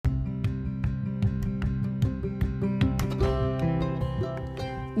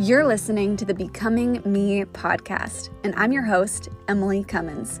You're listening to the Becoming Me podcast, and I'm your host, Emily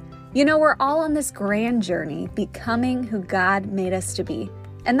Cummins. You know, we're all on this grand journey, becoming who God made us to be.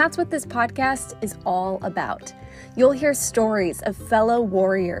 And that's what this podcast is all about. You'll hear stories of fellow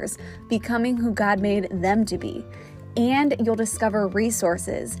warriors becoming who God made them to be. And you'll discover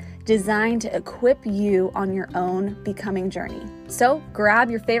resources designed to equip you on your own becoming journey. So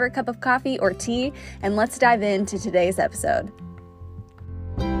grab your favorite cup of coffee or tea, and let's dive into today's episode.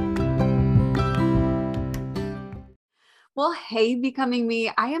 Well, hey, Becoming Me.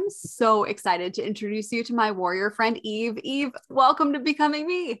 I am so excited to introduce you to my warrior friend, Eve. Eve, welcome to Becoming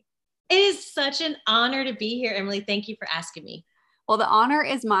Me. It is such an honor to be here, Emily. Thank you for asking me. Well, the honor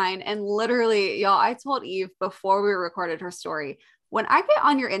is mine. And literally, y'all, I told Eve before we recorded her story, when I get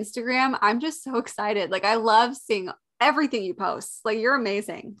on your Instagram, I'm just so excited. Like, I love seeing everything you post. Like, you're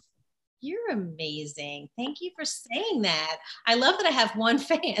amazing. You're amazing. Thank you for saying that. I love that I have one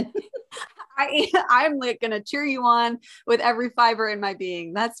fan. I'm like going to cheer you on with every fiber in my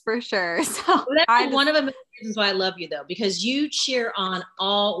being. That's for sure. So well, that's one of the reasons why I love you, though, because you cheer on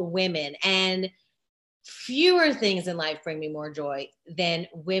all women, and fewer things in life bring me more joy than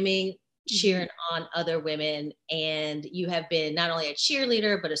women cheering on other women. And you have been not only a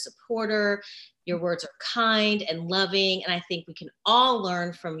cheerleader, but a supporter. Your words are kind and loving. And I think we can all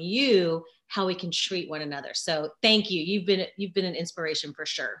learn from you how we can treat one another. So thank you. You've been an inspiration for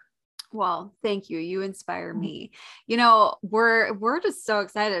sure. Well, thank you. You inspire me. You know, we're just so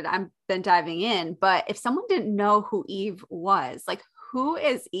excited. I've been diving in, but if someone didn't know who Eve was, like, who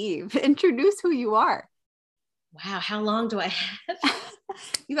is Eve? Introduce who you are. Wow. How long do I have?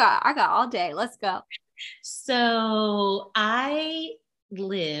 I got all day. Let's go. So I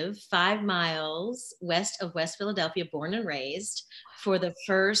live 5 miles west of West Philadelphia, born and raised for the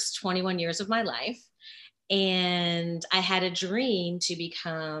first 21 years of my life. And I had a dream to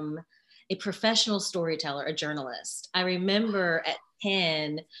become a professional storyteller, a journalist. I remember at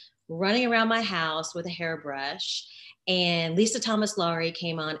 10 running around my house with a hairbrush, and Lisa Thomas Laurie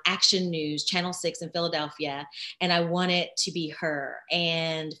came on Action News, Channel 6 in Philadelphia, and I wanted to be her.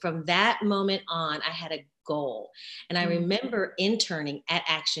 And from that moment on, I had a goal. And I remember interning at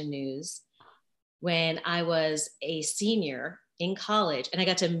Action News when I was a senior in college, and I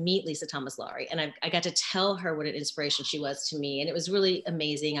got to meet Lisa Thomas Laurie, and I got to tell her what an inspiration she was to me. And it was really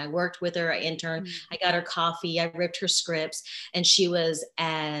amazing. I worked with her, I interned, I got her coffee, I ripped her scripts, and she was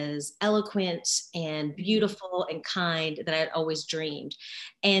as eloquent and beautiful and kind that I had always dreamed.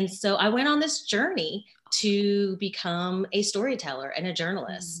 And so I went on this journey to become a storyteller and a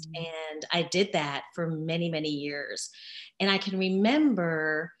journalist. And I did that for many, many years. And I can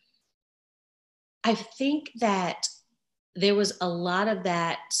remember, I think that there was a lot of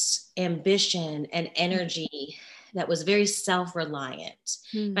that ambition and energy that was very self-reliant.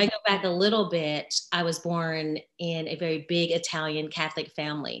 If I go back a little bit, I was born in a very big Italian Catholic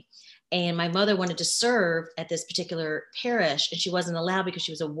family. And my mother wanted to serve at this particular parish, and she wasn't allowed because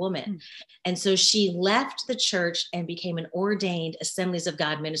she was a woman. And so she left the church and became an ordained Assemblies of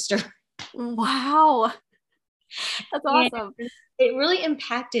God minister. Wow. That's awesome. And it really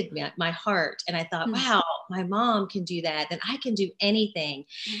impacted my heart. And I thought, wow, my mom can do that, then I can do anything.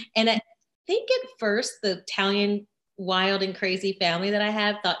 And I think at first the Italian wild and crazy family that I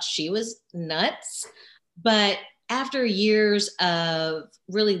have thought she was nuts. But after years of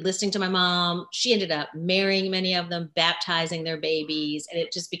really listening to my mom, she ended up marrying many of them, baptizing their babies, and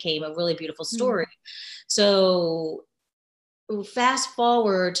it just became a really beautiful story. So fast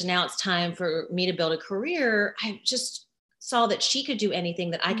forward to now, it's time for me to build a career. I just saw that she could do anything,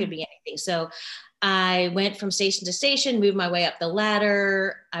 that I could be anything. So I went from station to station, moved my way up the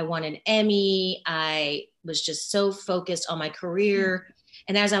ladder. I won an Emmy. I was just so focused on my career.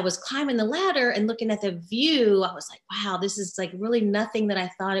 And as I was climbing the ladder and looking at the view, I was like, wow, this is like really nothing that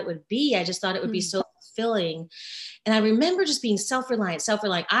I thought it would be. I just thought it would be so fulfilling. And I remember just being self-reliant.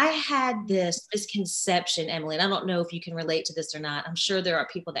 I had this misconception, Emily, and I don't know if you can relate to this or not. I'm sure there are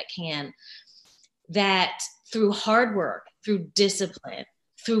people that can, that through hard work, through discipline,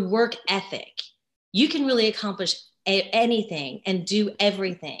 through work ethic, you can really accomplish anything and do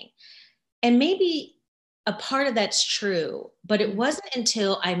everything. And maybe a part of that's true, but it wasn't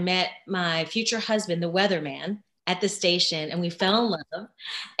until I met my future husband, the weatherman, at the station, and we fell in love.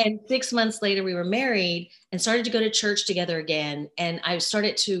 And 6 months later, we were married and started to go to church together again. And I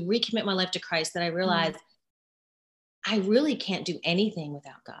started to recommit my life to Christ, that I realized I really can't do anything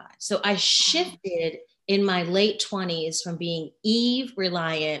without God. So I shifted in my late 20s from being Eve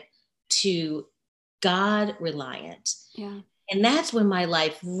reliant to God reliant. Yeah. And that's when my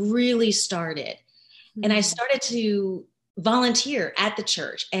life really started. And I started to volunteer at the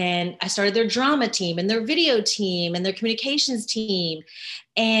church. And I started their drama team and their video team and their communications team.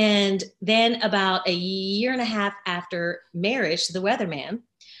 And then about a year and a half after marriage to the weatherman,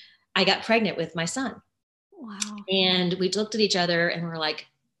 I got pregnant with my son. Wow. And we looked at each other and we're like,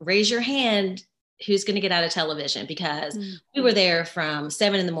 raise your hand, who's going to get out of television? Because we were there from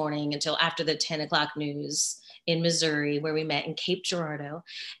 7 a.m. until after the 10 o'clock news in Missouri, where we met in Cape Girardeau.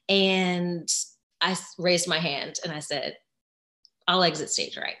 And I raised my hand and I said, I'll exit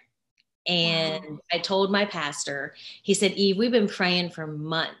stage right. And wow. I told my pastor, he said, Eve, we've been praying for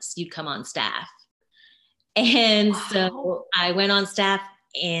months you'd come on staff. And wow. So I went on staff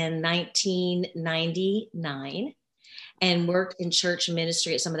in 1999 and worked in church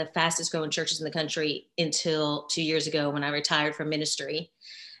ministry at some of the fastest growing churches in the country until 2 years ago when I retired from ministry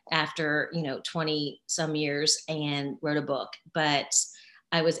after, 20 some years and wrote a book. But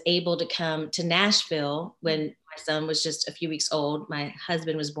I was able to come to Nashville when my son was just a few weeks old. My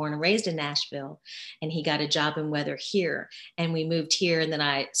husband was born and raised in Nashville, and he got a job in weather here. And we moved here, and then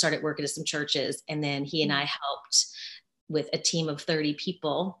I started working at some churches. And then he and I helped with a team of 30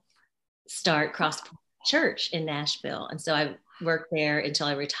 people start Cross Church in Nashville. And so I worked there until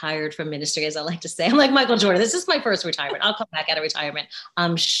I retired from ministry, as I like to say. I'm like Michael Jordan, this is my first retirement. I'll come back out of retirement,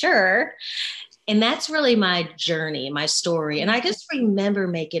 I'm sure. And that's really my journey, my story. And I just remember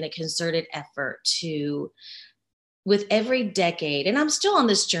making a concerted effort to, with every decade, and I'm still on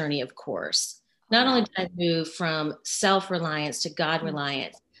this journey, of course, not only did I move from self-reliance to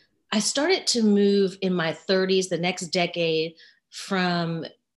God-reliance, I started to move in my 30s, the next decade, from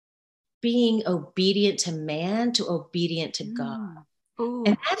being obedient to man to obedient to God.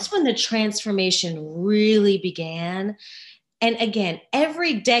 And that's when the transformation really began. And again,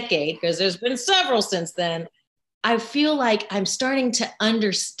 every decade, because there's been several since then, I feel like I'm starting to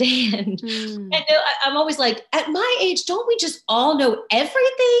understand. And I'm always like, at my age, don't we just all know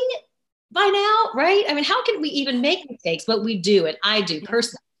everything by now, right? I mean, how can we even make mistakes? But we do, and I do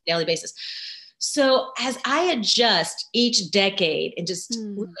personally on a daily basis. So as I adjust each decade and just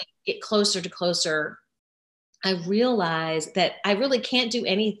really get closer to closer, I realize that I really can't do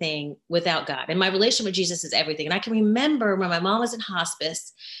anything without God. And my relationship with Jesus is everything. And I can remember when my mom was in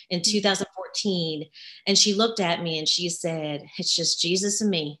hospice in 2014, and she looked at me and she said, it's just Jesus and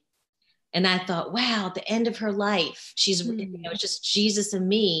me. And I thought, wow, at the end of her life, it's just Jesus and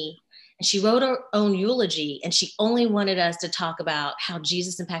me. And she wrote her own eulogy, and she only wanted us to talk about how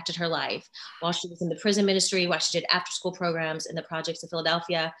Jesus impacted her life while she was in the prison ministry, while she did after school programs in the projects of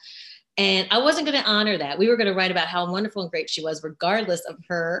Philadelphia. And I wasn't going to honor that. We were going to write about how wonderful and great she was, regardless of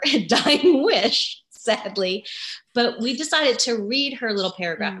her dying wish, sadly. But we decided to read her little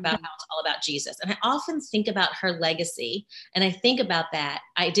paragraph about how it's all about Jesus. And I often think about her legacy. And I think about that.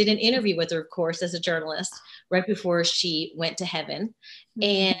 I did an interview with her, of course, as a journalist right before she went to heaven.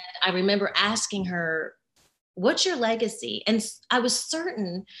 And I remember asking her, what's your legacy? And I was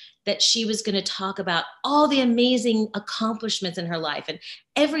certain that she was going to talk about all the amazing accomplishments in her life and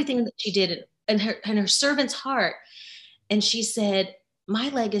everything that she did and her servant's heart. And she said, my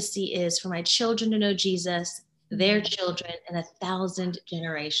legacy is for my children to know Jesus, their children, and 1,000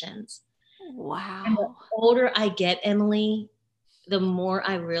 generations. Wow. And the older I get, Emily, the more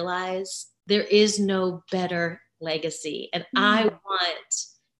I realize there is no better legacy. And I want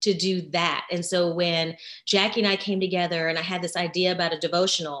to do that. And so when Jackie and I came together and I had this idea about a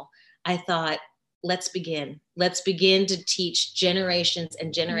devotional, I thought, let's begin. Let's begin to teach generations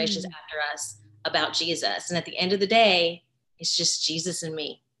and generations after us about Jesus. And at the end of the day, it's just Jesus and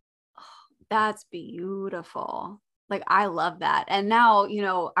me. That's beautiful. Like, I love that. And now,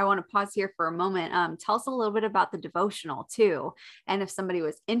 I want to pause here for a moment. Tell us a little bit about the devotional too. And if somebody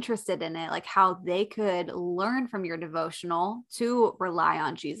was interested in it, like how they could learn from your devotional to rely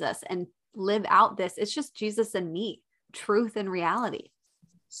on Jesus and live out this. It's just Jesus and me, truth and reality.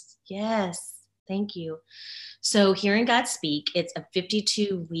 Yes. Thank you. So Hearing God Speak, it's a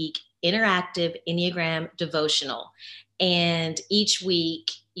 52-week interactive Enneagram devotional. And each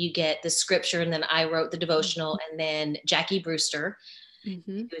week you get the scripture, and then I wrote the devotional, and then Jackie Brewster, who's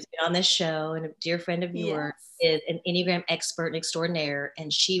been on this show and a dear friend of yours, is an Enneagram expert and extraordinaire.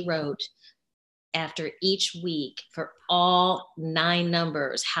 And she wrote after each week for all 9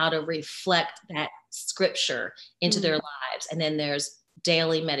 numbers how to reflect that scripture into their lives. And then there's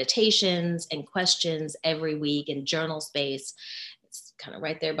daily meditations and questions every week and journal space. It's kind of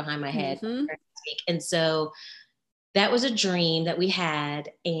right there behind my head. And so that was a dream that we had.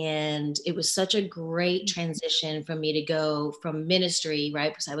 And it was such a great transition for me to go from ministry,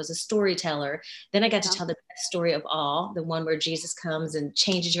 right? Because I was a storyteller. Then I got to tell the best story of all, the one where Jesus comes and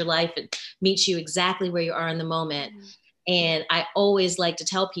changes your life and meets you exactly where you are in the moment. And I always like to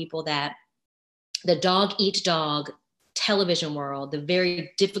tell people that the dog eat dog television world, the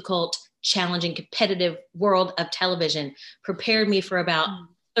very difficult, challenging, competitive world of television, prepared me for about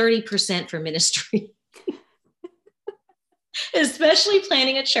 30% for ministry, especially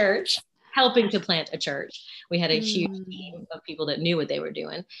planning a church, helping to plant a church. We had a huge team of people that knew what they were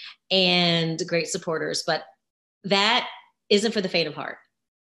doing and great supporters, but that isn't for the faint of heart.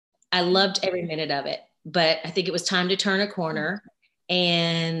 I loved every minute of it, but I think it was time to turn a corner,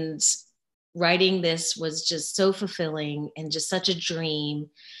 and writing this was just so fulfilling and just such a dream.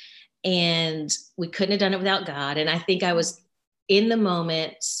 And we couldn't have done it without God. And I think I was in the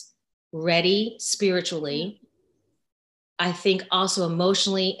moment ready spiritually. I think also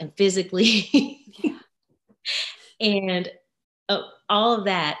emotionally and physically and all of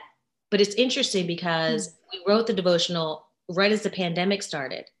that. But it's interesting because we wrote the devotional right as the pandemic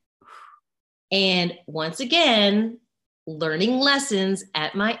started. And once again, learning lessons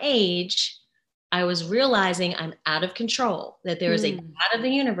at my age, I was realizing I'm out of control, that there is a God of the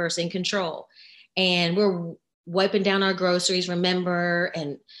universe in control. And we're wiping down our groceries, remember,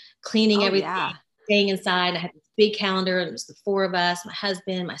 and cleaning everything, staying inside. I had this big calendar, and it was the four of us, my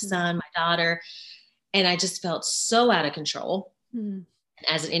husband, my son, my daughter. And I just felt so out of control.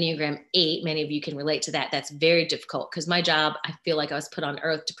 As an Enneagram 8, many of you can relate to that. That's very difficult because my job, I feel like I was put on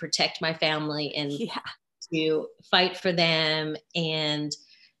earth to protect my family and to fight for them. And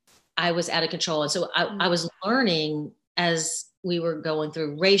I was out of control. And so I was learning as we were going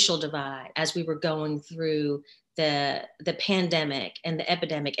through racial divide, as we were going through the pandemic and the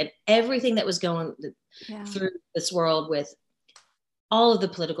epidemic and everything that was going through this world with all of the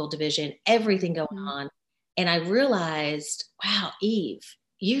political division, everything going on. And I realized, wow, Eve,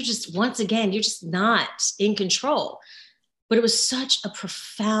 you're just, once again, you're just not in control. But it was such a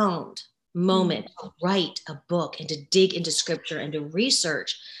profound moment to write a book and to dig into scripture and to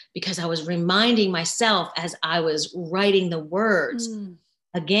research, because I was reminding myself as I was writing the words,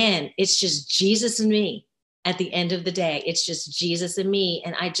 again, it's just Jesus and me at the end of the day. It's just Jesus and me.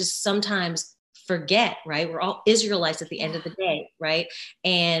 And I just sometimes forget, right? We're all Israelites at the end of the day, right?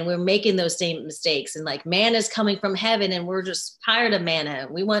 And we're making those same mistakes. And like manna is coming from heaven, and we're just tired of manna.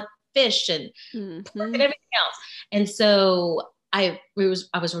 We want fish and pork and everything else. And so I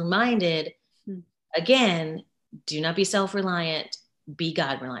was reminded again, do not be self-reliant, be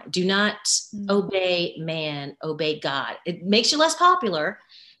God reliant. Do not obey man, obey God. It makes you less popular.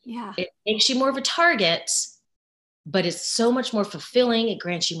 Yeah. It makes you more of a target, but it's so much more fulfilling. It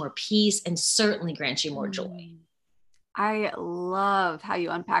grants you more peace and certainly grants you more joy. I love how you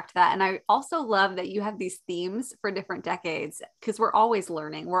unpacked that. And I also love that you have these themes for different decades, because we're always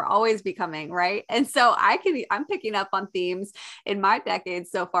learning, we're always becoming, right? And so I'm picking up on themes in my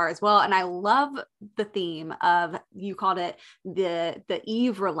decades so far as well. And I love the theme of, you called it the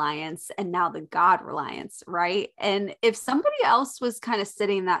Eve reliance and now the God reliance, right? And if somebody else was kind of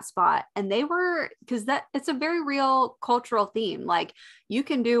sitting in that spot and they were, because it's a very real cultural theme, like you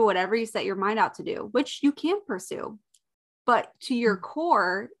can do whatever you set your mind out to do, which you can pursue. But to your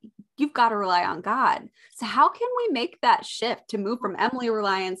core, you've got to rely on God. So how can we make that shift to move from Emily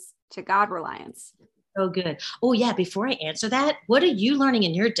reliance to God reliance? Oh, good. Oh, yeah. Before I answer that, what are you learning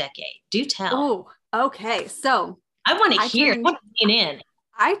in your decade? Do tell. Oh, okay. So I want to hear. I want to lean in.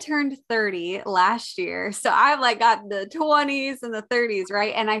 I turned 30 last year. So I've like got the 20s and the 30s,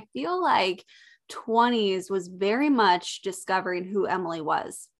 right? And I feel like 20s was very much discovering who Emily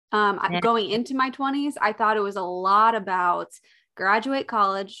was. Going into my 20s, I thought it was a lot about graduate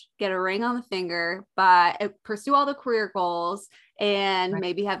college, get a ring on the finger, but pursue all the career goals and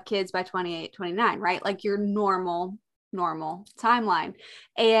maybe have kids by 28, 29, right? Like your normal timeline.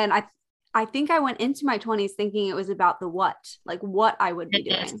 And I think I went into my 20s thinking it was about the what, like what I would be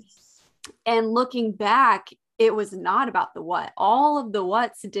doing. And looking back, it was not about the what. All of the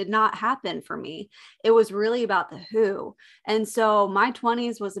what's did not happen for me. It was really about the who. And so my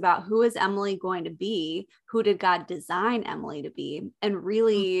 20s was about, who is Emily going to be? Who did God design Emily to be? And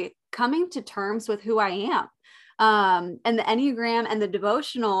really coming to terms with who I am. And the Enneagram and the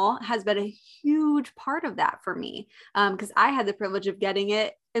devotional has been a huge part of that for me, because I had the privilege of getting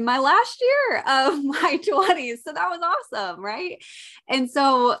it in my last year of my 20s. So that was awesome, right? And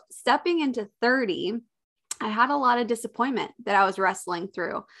so stepping into 30, I had a lot of disappointment that I was wrestling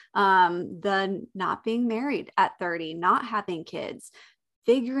through. The not being married at 30, not having kids,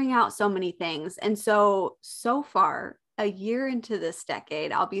 figuring out so many things. And so far, a year into this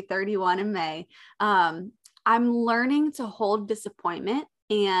decade, I'll be 31 in May. I'm learning to hold disappointment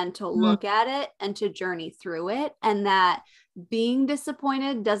and to look at it and to journey through it. And that being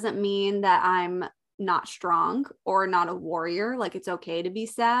disappointed doesn't mean that I'm not strong or not a warrior. Like it's okay to be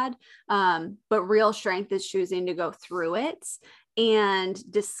sad. But real strength is choosing to go through it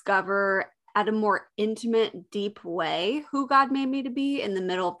and discover at a more intimate, deep way who God made me to be in the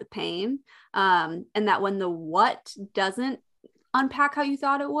middle of the pain. And that when the what doesn't unpack how you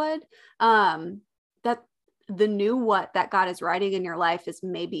thought it would, that the new what that God is writing in your life is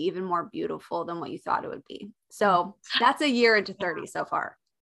maybe even more beautiful than what you thought it would be. So that's a year into 30 so far.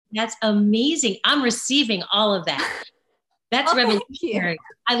 That's amazing. I'm receiving all of that. That's revolutionary.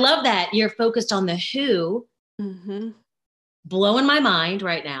 I love that you're focused on the who, blowing my mind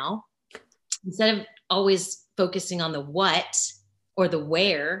right now, instead of always focusing on the what or the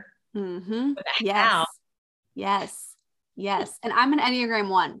where. Or the how. Yes. And I'm an Enneagram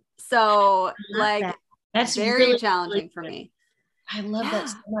 1. So like that's very really challenging for me. I love that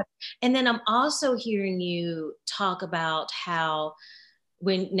so much. And then I'm also hearing you talk about how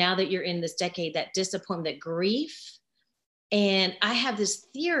now that you're in this decade, that disappointment, that grief. And I have this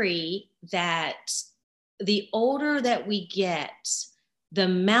theory that the older that we get, the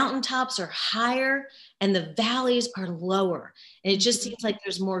mountaintops are higher and the valleys are lower. And it just seems like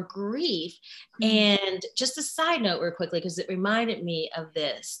there's more grief. And just a side note real quickly, because it reminded me of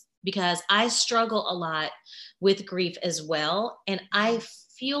this, because I struggle a lot with grief as well. And I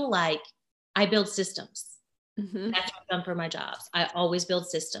feel like I build systems. That's what I've done for my jobs. I always build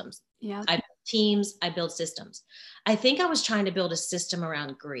systems. I build teams, I build systems. I think I was trying to build a system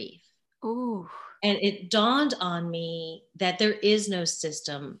around grief. Ooh. And it dawned on me that there is no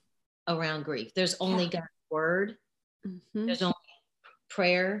system around grief. There's only God's word. There's only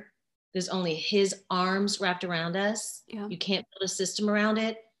prayer. There's only his arms wrapped around us. You can't build a system around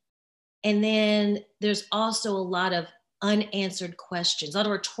it. And then there's also a lot of unanswered questions, a lot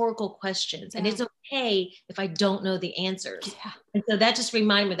of rhetorical questions. And it's okay if I don't know the answers. And so that just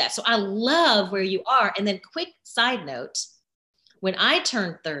reminded me of that. So I love where you are. And then quick side note, when I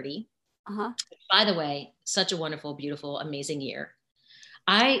turned 30, by the way, such a wonderful, beautiful, amazing year,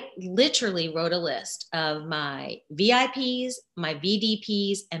 I literally wrote a list of my VIPs, my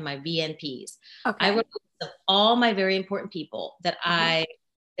VDPs, and my VNPs. I wrote a list of all my very important people that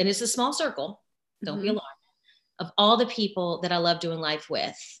and it's a small circle, don't be alarmed, of all the people that I love doing life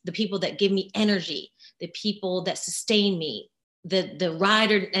with, the people that give me energy, the people that sustain me, the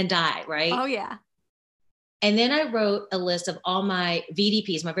ride and die, right? Oh, yeah. And then I wrote a list of all my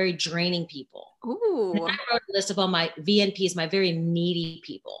VDPs, my very draining people. Ooh. And I wrote a list of all my VNPs, my very needy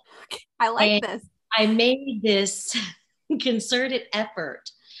people. I like this. I made this concerted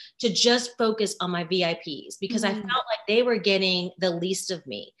effort to just focus on my VIPs because I felt like they were getting the least of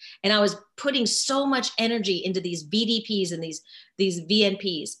me. And I was putting so much energy into these VDPs and these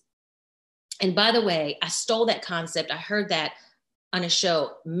VNPs. And by the way, I stole that concept. I heard that on a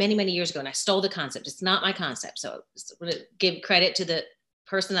show many, many years ago, and I stole the concept. It's not my concept. So I'm going to give credit to the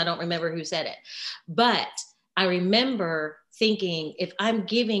person. I don't remember who said it, but I remember thinking, if I'm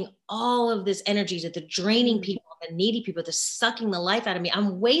giving all of this energy to the draining people, the needy people, the sucking the life out of me,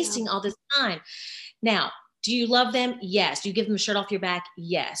 I'm wasting all this time. Now, do you love them? Yes. Do you give them a shirt off your back?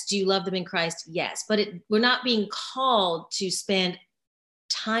 Yes. Do you love them in Christ? Yes. But we're not being called to spend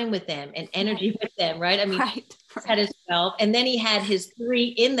time with them and energy with them, right? I mean, he had his 12, and then he had his 3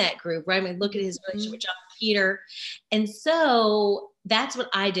 in that group, right? I mean, look at his relationship with John Peter. And so that's what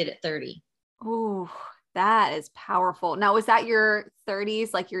I did at 30. Oh, that is powerful. Now, was that your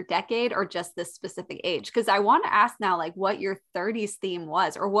 30s, like your decade, or just this specific age? Because I want to ask now, like, what your 30s theme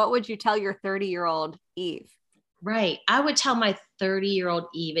was, or what would you tell your 30-year-old Eve? Right. I would tell my 30-year-old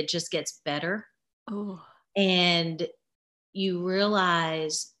Eve, it just gets better. Oh. And you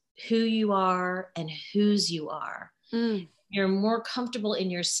realize who you are and whose you are. You're more comfortable in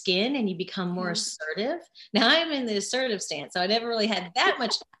your skin and you become more assertive. Now I'm in the assertive stance, so I never really had that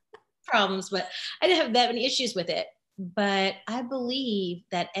much problems, but I didn't have that many issues with it. But I believe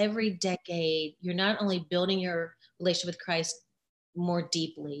that every decade, you're not only building your relationship with Christ more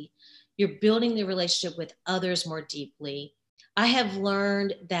deeply, you're building the relationship with others more deeply. I have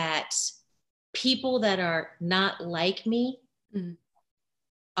learned that people that are not like me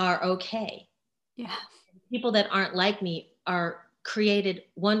are okay. Yeah. People that aren't like me are created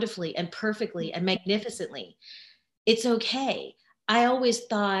wonderfully and perfectly and magnificently. It's okay. I always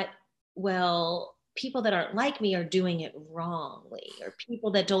thought, well, people that aren't like me are doing it wrongly, or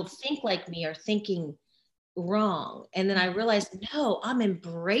people that don't think like me are thinking wrong. And then I realized, no, I'm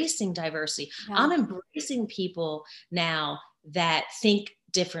embracing diversity. I'm embracing people now that think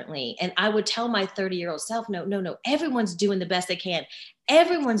differently. And I would tell my 30-year-old self, no, everyone's doing the best they can.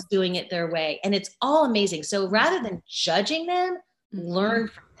 Everyone's doing it their way. And it's all amazing. So rather than judging them, learn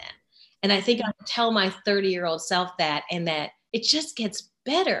from them. And I think I would tell my 30-year-old self that, and that it just gets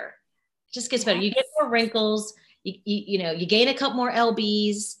better. It just gets better. You get more wrinkles. You gain a couple more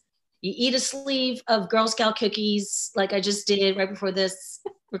lbs. You eat a sleeve of Girl Scout cookies like I just did right before this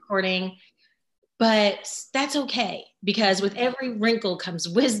recording. But that's okay, because with every wrinkle comes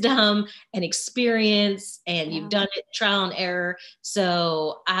wisdom and experience, and you've done it trial and error.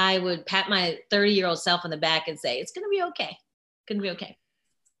 So I would pat my 30-year-old self on the back and say, it's going to be okay. It's going to be okay.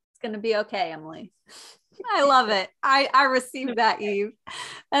 It's going to be okay, Emily. I love it. I received that, Eve.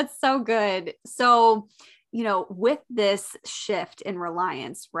 That's so good. So, with this shift in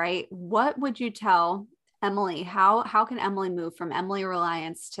reliance, right? What would you tell Emily? How can Emily move from Emily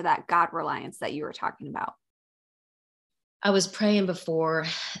reliance to that God reliance that you were talking about? I was praying before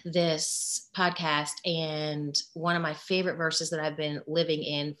this podcast, and one of my favorite verses that I've been living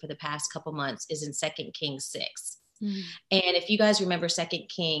in for the past couple months is in 2 Kings 6. And if you guys remember, 2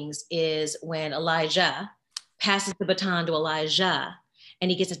 Kings is when Elijah passes the baton to Elijah, and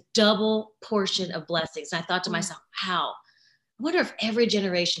he gets a double portion of blessings. And I thought to myself, wow, I wonder if every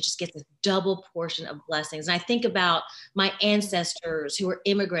generation just gets a double portion of blessings. And I think about my ancestors who were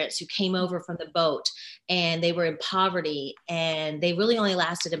immigrants who came over from the boat, and they were in poverty, and they really only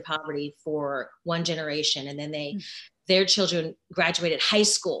lasted in poverty for one generation. And then their children graduated high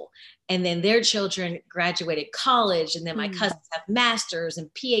school, and then their children graduated college. And then my cousins have masters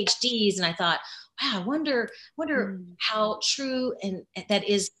and PhDs. And I thought, wow, I wonder how true and that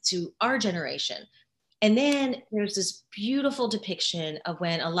is to our generation. And then there's this beautiful depiction of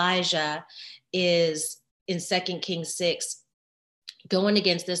when Elijah is in 2 Kings 6 going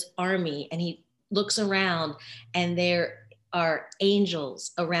against this army, and he looks around, and there are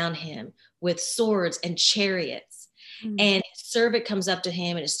angels around him with swords and chariots. And his servant comes up to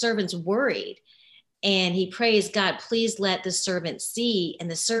him, and his servant's worried. And he prays, God, please let the servant see.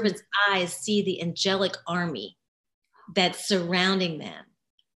 And the servant's eyes see the angelic army that's surrounding them.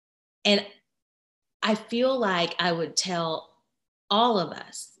 And I feel like I would tell all of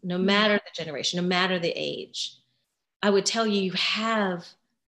us, no matter the generation, no matter the age, I would tell you, you have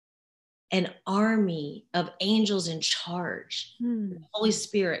an army of angels in charge. The Holy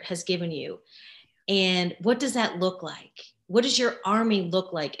Spirit has given you. And what does that look like? What does your army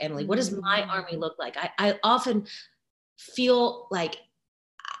look like, Emily? What does my army look like? I often feel like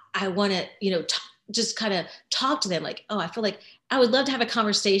I want to, just kind of talk to them like, oh, I feel like I would love to have a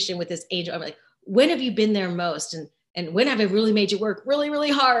conversation with this angel. I'm like, when have you been there most? And when have I really made you work really,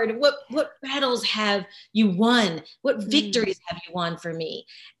 really hard? What battles have you won? What victories have you won for me?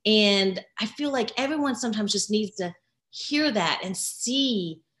 And I feel like everyone sometimes just needs to hear that and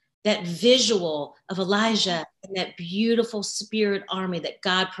see that visual of Elijah and that beautiful spirit army that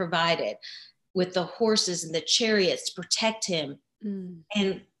God provided with the horses and the chariots to protect him.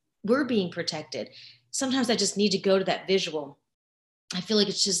 And we're being protected. Sometimes I just need to go to that visual. I feel like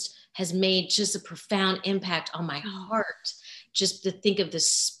it's just has made just a profound impact on my heart, just to think of the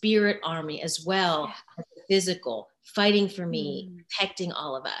spirit army as well as the physical, fighting for me, protecting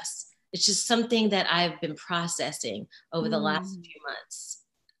all of us. It's just something that I've been processing over the last few months.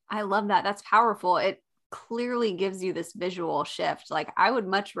 I love that. That's powerful. It clearly gives you this visual shift. Like, I would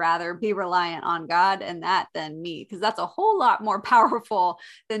much rather be reliant on God and that than me, because that's a whole lot more powerful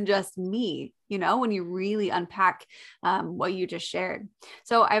than just me, when you really unpack what you just shared.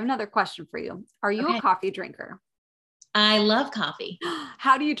 So I have another question for you. Are you a coffee drinker? I love coffee.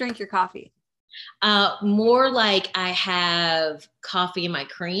 How do you drink your coffee? More like I have coffee in my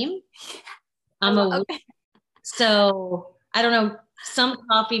cream. So I don't know. Some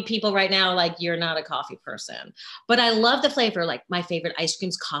coffee people right now are like, you're not a coffee person, but I love the flavor. Like, my favorite ice cream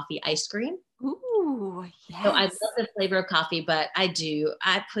is coffee ice cream. Ooh, yes. So I love the flavor of coffee, but I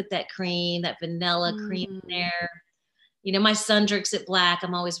put that cream, that vanilla cream in there. My son drinks it black.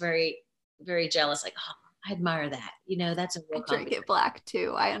 I'm always very, very jealous. Like, oh, I admire that. That's a real I drink it black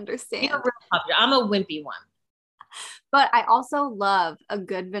too. I understand. You're real popular. I'm a wimpy one. But I also love a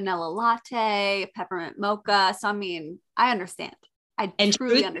good vanilla latte, peppermint mocha. So, I understand. I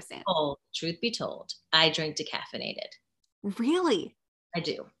truly understand. Truth be told, I drink decaffeinated. Really? I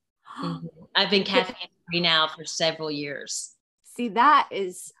do. I've been caffeine free now for several years. See,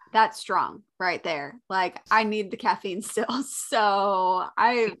 that's strong right there. Like, I need the caffeine still. So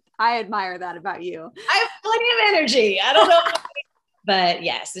I admire that about you. I have plenty of energy. I don't know. But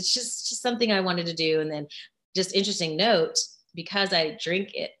yes, it's just something I wanted to do. And then, just interesting note, because I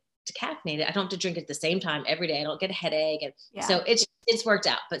drink it decaffeinated, I don't have to drink it at the same time every day. I don't get a headache. And so it's worked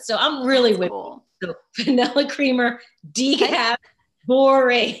out. But so I'm really with cool. So vanilla creamer, decaf,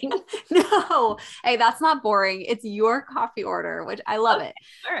 Boring. No, hey, that's not boring. It's your coffee order, which I love it.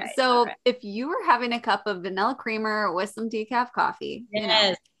 All right. So if you were having a cup of vanilla creamer with some decaf coffee,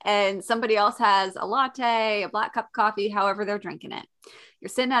 Yes. and somebody else has a latte, a black cup of coffee, however they're drinking it, you're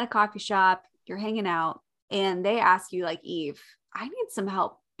sitting at a coffee shop, you're hanging out, and they ask you like, Eve, I need some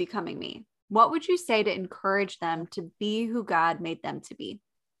help becoming me. What would you say to encourage them to be who God made them to be?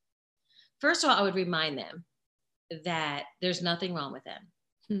 First of all, I would remind them that there's nothing wrong with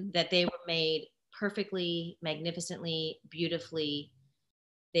them, that they were made perfectly, magnificently, beautifully.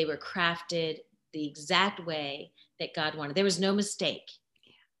 They were crafted the exact way that God wanted. There was no mistake.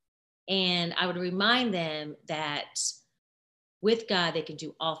 And I would remind them that with God, they can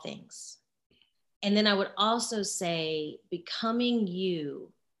do all things. And then I would also say becoming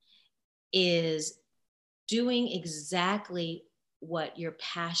you is doing exactly what you're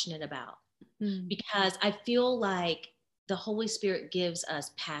passionate about. Because I feel like the Holy Spirit gives us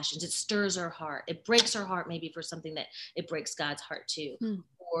passions. It stirs our heart. It breaks our heart maybe for something that it breaks God's heart too.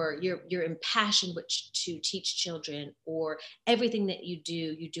 Or you're impassioned to teach children, or everything that you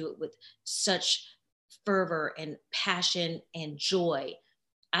do it with such fervor and passion and joy.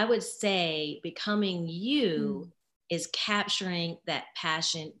 I would say becoming you is capturing that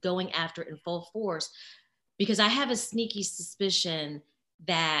passion, going after it in full force, because I have a sneaky suspicion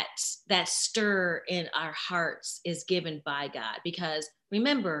that stir in our hearts is given by God. Because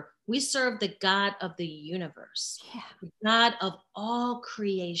remember, we serve the God of the universe, the God of all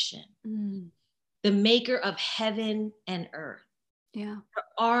creation, the maker of heaven and earth. There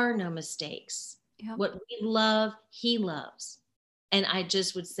are no mistakes. What we love, he loves. And I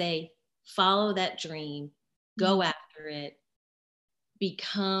just would say, follow that dream, go after it,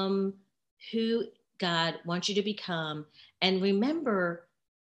 become who God wants you to become. And remember,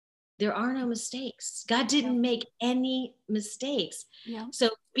 there are no mistakes. God didn't make any mistakes.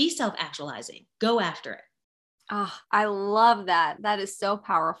 So be self-actualizing. Go after it. Oh, I love that. That is so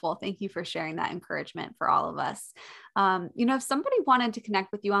powerful. Thank you for sharing that encouragement for all of us. If somebody wanted to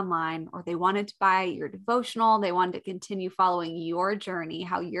connect with you online, or they wanted to buy your devotional, they wanted to continue following your journey,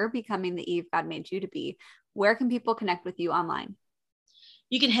 how you're becoming the Eve God made you to be, where can people connect with you online?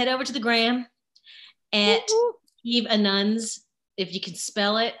 You can head over to the gram at Eve Anuns. If you can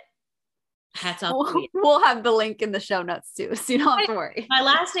spell it, hats off to you. We'll have the link in the show notes too, so you don't have to worry. My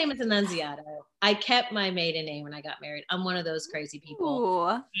last name is Annunziata. I kept my maiden name when I got married. I'm one of those crazy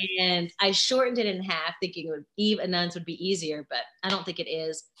people. And I shortened it in half, thinking Eve Anuns would be easier, but I don't think it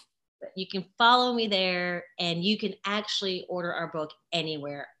is. But you can follow me there, and you can actually order our book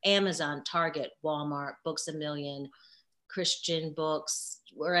anywhere: Amazon, Target, Walmart, Books A Million, Christian books,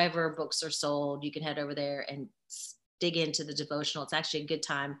 wherever books are sold. You can head over there and dig into the devotional. It's actually a good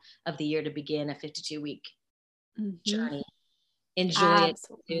time of the year to begin a 52-week journey. Enjoy it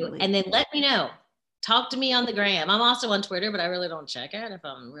too. And then let me know. Talk to me on the gram. I'm also on Twitter, but I really don't check it, if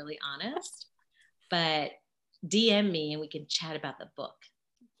I'm really honest. But DM me and we can chat about the book.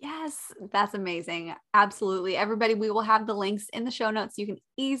 Yes, that's amazing. Absolutely. Everybody, we will have the links in the show notes. You can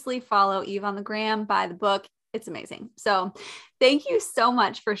easily follow Eve on the gram, buy the book. It's amazing. So thank you so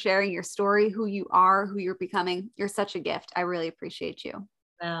much for sharing your story, who you are, who you're becoming. You're such a gift. I really appreciate you.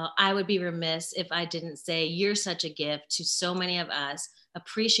 Well, I would be remiss if I didn't say you're such a gift to so many of us.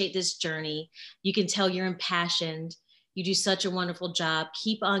 Appreciate this journey. You can tell you're impassioned. You do such a wonderful job.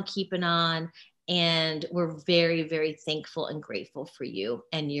 Keep on keeping on. And we're very, very thankful and grateful for you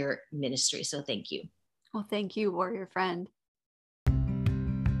and your ministry. So thank you. Well, thank you, warrior friend.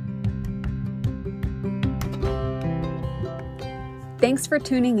 Thanks for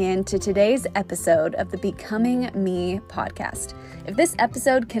tuning in to today's episode of the Becoming Me podcast. If this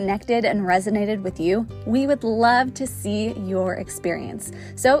episode connected and resonated with you, we would love to see your experience.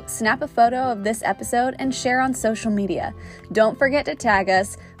 So snap a photo of this episode and share on social media. Don't forget to tag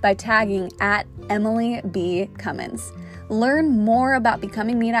us by tagging at Emily B. Cummins. Learn more about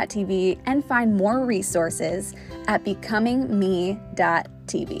BecomingMe.tv and find more resources at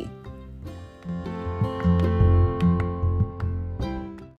becomingme.tv.